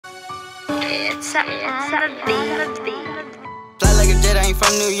It's on the beat. Fly like a jet, I ain't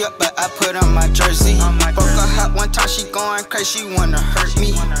from New York, but I put on my jersey. Broke her hot one time, she going crazy, she wanna hurt me.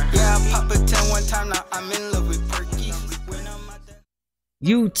 Yeah, I pop a 10 one time, now I'm in love with Perky.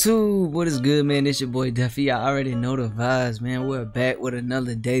 YouTube, what is good, man? It's your boy Duffy. I already know the vibes, man. We're back with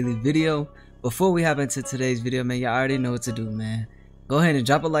another daily video. Before we hop into today's video, man, y'all already know what to do, man. Go ahead and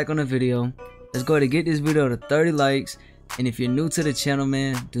drop a like on the video. Let's go ahead and get this video to 30 likes. And if you're new to the channel,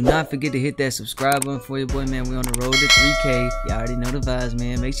 man, do not forget to hit that subscribe button for your boy, man. We're on the road to 3K. Y'all already know the vibes,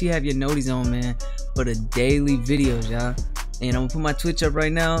 man. Make sure you have your noties on, man, for the daily videos, y'all. And I'm gonna put my Twitch up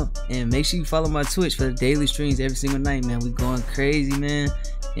right now, and make sure you follow my Twitch for the daily streams every single night, man. We going crazy, man.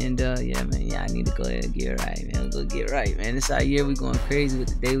 And yeah, man, yeah, I need to go ahead and get right, man. We'll go get right, man. This our year, we going crazy with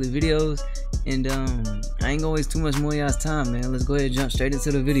the daily videos. And I ain't gonna waste too much more of y'all's time, man. Let's go ahead and jump straight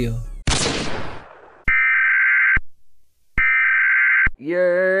into the video.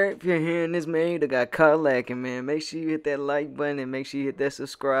 Yeah, if you're hearing this, man, you got caught lacking, man. Make sure you hit that like button and make sure you hit that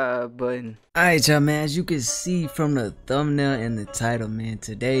subscribe button. Alright, y'all, man, as you can see from the thumbnail and the title, man,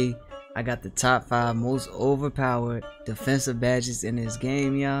 today I got the top 5 most overpowered defensive badges in this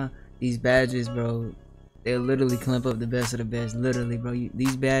game, y'all. These badges, bro, they'll literally clamp up the best of the best. Literally, bro.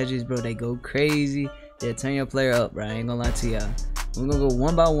 These badges, bro, they go crazy. They'll turn your player up, bro. I ain't gonna lie to y'all. We're gonna go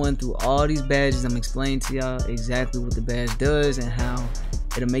one by one through all these badges. I'm explaining to y'all exactly what the badge does and how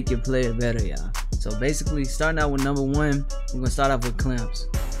it'll make your player better, y'all. So basically, starting out with number 1, we're gonna start off with clamps.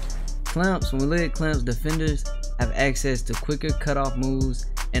 Clamps, when we look at clamps, defenders have access to quicker cutoff moves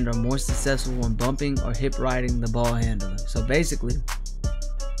and are more successful when bumping or hip riding the ball handler. So basically,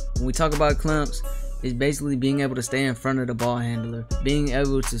 when we talk about clamps, it's basically being able to stay in front of the ball handler, being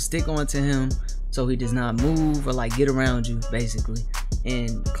able to stick onto him so he does not move or like get around you, basically.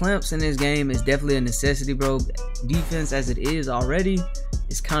 And clamps in this game is definitely a necessity, bro. Defense as it is already,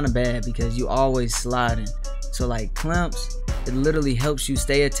 it's kind of bad because you always sliding. So like clamps, it literally helps you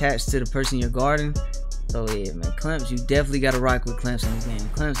stay attached to the person you're guarding. So yeah, man, clamps, you definitely gotta rock with clamps in this game.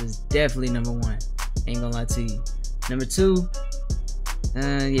 Clamps is definitely number 1. Ain't gonna lie to you. Number 2,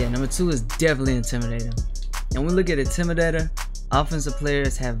 yeah, number 2 is definitely Intimidator. And when we look at Intimidator, offensive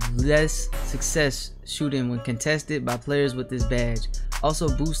players have less success shooting when contested by players with this badge. Also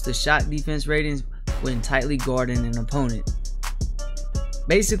boosts the shot defense ratings when tightly guarding an opponent.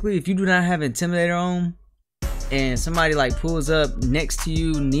 Basically, if you do not have Intimidator on and somebody like pulls up next to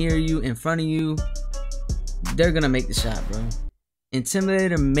you, near you, in front of you, they're gonna make the shot, bro.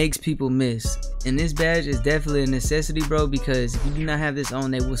 Intimidator makes people miss, and this badge is definitely a necessity, bro, because if you do not have this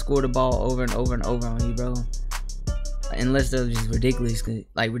on, they will score the ball over and over and over on you, bro. Unless they're just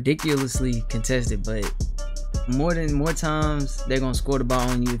ridiculously contested, but more times they're gonna score the ball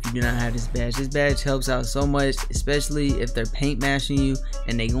on you if you do not have this badge. This badge helps out so much, especially if they're paint mashing you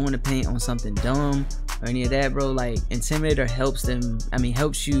and they go in the paint on something dumb or any of that, bro. Like Intimidator helps them,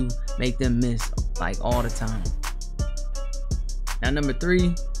 helps you make them miss like all the time. Now number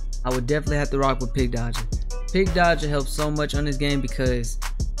 3, I would definitely have to rock with Pick Dodger. Pick Dodger helps so much on this game because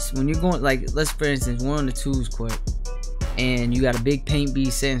when you're going, like, let's for instance, we're on the 2s court and you got a big paint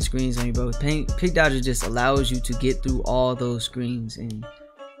beast setting screens on you, bro. Pick Dodger just allows you to get through all those screens, and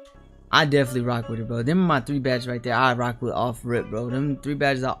I definitely rock with it, bro. Them are my 3 badges right there. I rock with off rip, bro. Them 3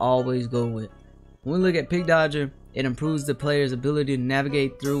 badges I always go with. When we look at Pick Dodger, it improves the player's ability to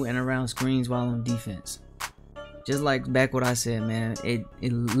navigate through and around screens while on defense. Just like back what I said, man, it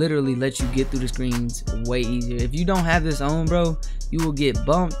literally lets you get through the screens way easier. If you don't have this on, bro, you will get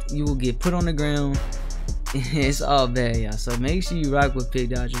bumped, you will get put on the ground. It's all bad, y'all. So make sure you rock with Pick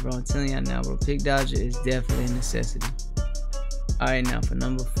Dodger, bro. I'm telling y'all now, bro, Pick Dodger is definitely a necessity. Alright, now for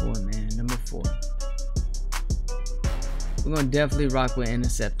number 4, man. Number 4, we're gonna definitely rock with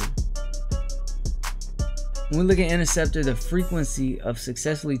Interceptor. When we look at Interceptor, the frequency of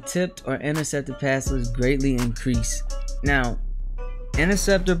successfully tipped or intercepted passes greatly increase. Now,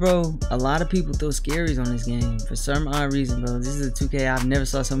 Interceptor, bro, a lot of people throw scaries on this game for some odd reason, bro. This is a 2K. I've never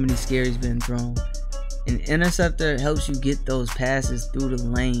saw so many scaries being thrown. And Interceptor helps you get those passes through the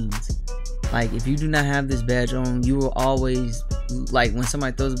lanes. Like, if you do not have this badge on, you will always, like, when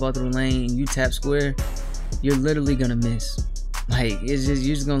somebody throws the ball through the lane and you tap square, you're literally gonna miss. Like, it's just,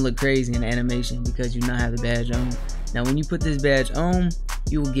 you're just gonna look crazy in the animation because you not have the badge on. Now when you put this badge on,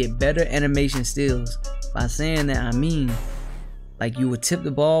 you will get better animation stills. By saying that, I mean, like, you would tip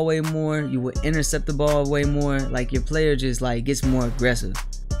the ball way more, you would intercept the ball way more. Like, your player just like gets more aggressive.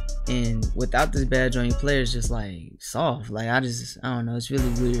 And without this badge on, your player is just like soft. Like, I don't know, it's really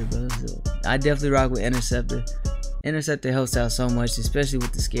weird, bro. So I definitely rock with Interceptor. Interceptor helps out so much, especially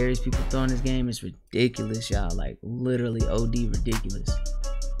with the scariest people throwing this game. It's ridiculous, y'all. Like, literally OD ridiculous.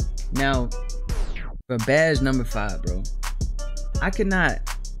 Now, for badge number 5, bro, I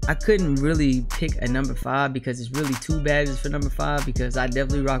couldn't really pick a number 5 because it's really 2 badges for number 5, because I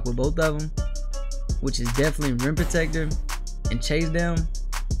definitely rock with both of them, which is definitely Rim Protector and Chase Down,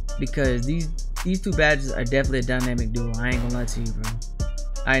 because these 2 badges are definitely a dynamic duo. I ain't gonna lie to you, bro.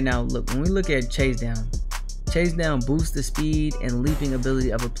 Alright, now look, when we look at Chase Down boosts the speed and leaping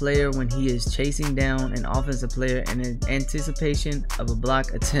ability of a player when he is chasing down an offensive player in anticipation of a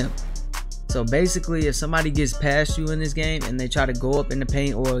block attempt. So basically, if somebody gets past you in this game and they try to go up in the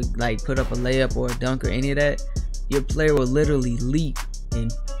paint or like put up a layup or a dunk or any of that, your player will literally leap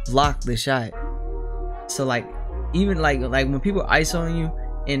and block the shot. So like, even like when people ice on you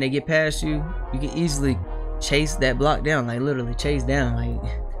and they get past you, you can easily chase that block down, like literally chase down.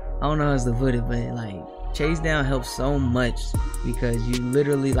 Like, I don't know how else to put it, but like chase down helps so much, because you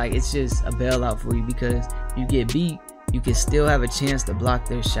literally, like, it's just a bailout for you, because you get beat, you can still have a chance to block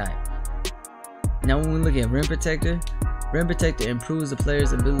their shot. Now when we look at Rim Protector improves the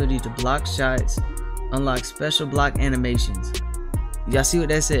player's ability to block shots, unlocks special block animations. Y'all see what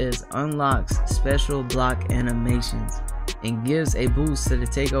that says? Unlocks special block animations, and gives a boost to the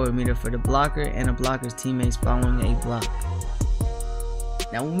takeover meter for the blocker and a blocker's teammates following a block.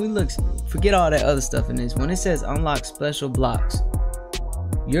 Now when we look, forget all that other stuff in this. When it says unlock special blocks,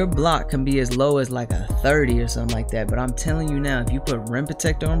 your block can be as low as like a 30 or something like that. But I'm telling you now, if you put Rim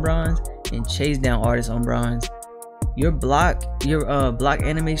Protector on bronze and Chase Down Artist on bronze, your block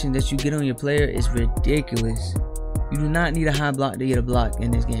animation that you get on your player is ridiculous. You do not need a high block to get a block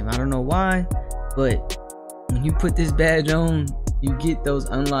in this game. I don't know why, but when you put this badge on, you get those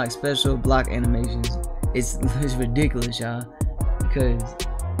unlocked special block animations. It's ridiculous, y'all. Because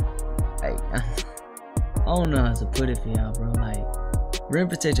like, I don't know how to put it for y'all, bro. Like, Rim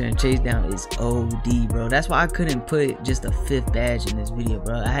Protector and Chase Down is OD, bro. That's why I couldn't put just a 5th badge in this video,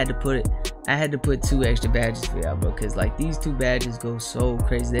 bro. I had to put 2 extra badges for y'all, bro, because like these 2 badges go so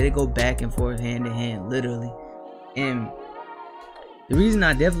crazy. They go back and forth, hand to hand, literally. And the reason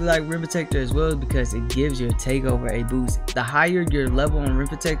I definitely like Rim Protector as well is because it gives your takeover a boost. The higher your level on Rim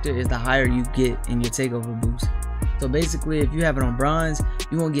Protector is, the higher you get in your takeover boost. So basically, if you have it on bronze,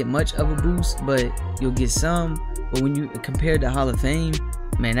 you won't get much of a boost, but you'll get some. But when you compare to Hall of Fame,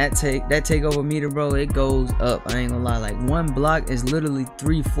 man, that takeover meter, bro, it goes up. I ain't gonna lie. Like, 1 block is literally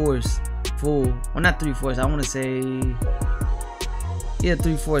 3/4 full. Well, not 3/4. I want to say, yeah,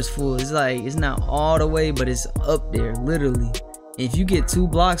 3/4 full. It's like, it's not all the way, but it's up there, literally. If you get 2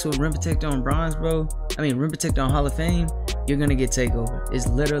 blocks with Rim Protector on bronze, bro, I mean Rim Protector on Hall of Fame, you're gonna get takeover. It's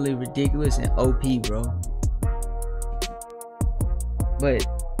literally ridiculous and OP, bro. But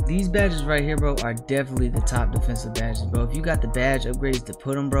these badges right here, bro, are definitely the top defensive badges, bro. If you got the badge upgrades to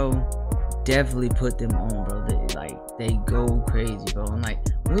put them, bro, definitely put them on, bro. They go crazy, bro. And like,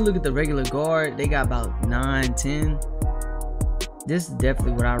 when we look at the regular guard, they got about 9, 10. This is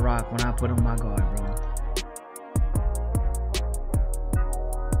definitely what I rock when I put on my guard, bro.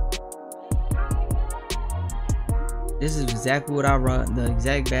 This is exactly what I run, the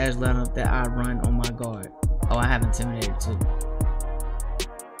exact badge lineup that I run on my guard. Oh, I have Intimidator too.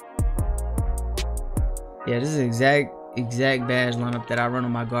 Yeah, this is exact badge lineup that I run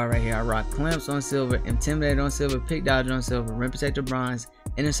on my guard right here. I rock Clamps on silver, Intimidator on silver, Pick Dodger on silver, Rim Protector bronze,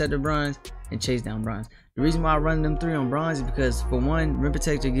 Interceptor bronze, and Chase Down bronze. The reason why I run them 3 on bronze is because, for one, Rim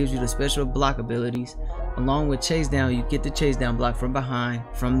Protector gives you the special block abilities. Along with Chase Down, you get the Chase Down block from behind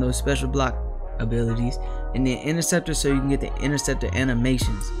from those special block abilities, and then Interceptor, so you can get the Interceptor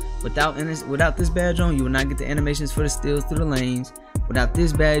animations. Without this badge on, you will not get the animations for the steals through the lanes. Without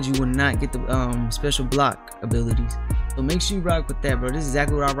this badge, you will not get the special block abilities. So make sure you rock with that, bro. This is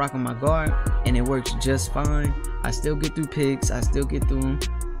exactly what I rock on my guard, and it works just fine. I still get through picks, I still get through them.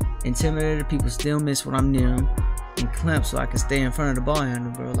 Intimidator, people still miss when I'm near them. And Clamp, so I can stay in front of the ball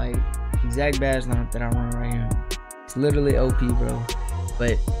handle, bro. Like, exact badge lineup that I run right here. It's literally OP, bro.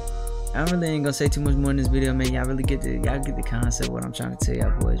 But I really ain't gonna say too much more in this video, man. Y'all get the concept of what I'm trying to tell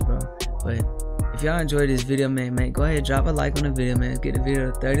y'all boys, bro. But if y'all enjoyed this video, man, go ahead, drop a like on the video, man. Get the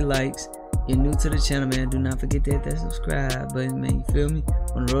video to 30 likes. You're new to the channel, man, do not forget to hit that subscribe button, man. You feel me?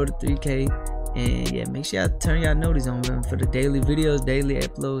 On the road to 3K. And yeah, make sure y'all turn y'all notice on, man, for the daily videos, daily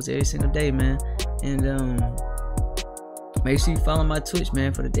uploads every single day, man. And make sure you follow my Twitch,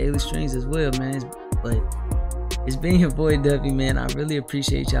 man, for the daily streams as well, man. But it's been your boy Duffy, man. I really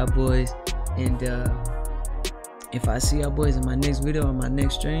appreciate y'all boys. And if I see y'all boys in my next video or my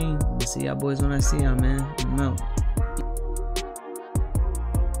next stream, I'm gonna see y'all boys when I see y'all, man. I'm out.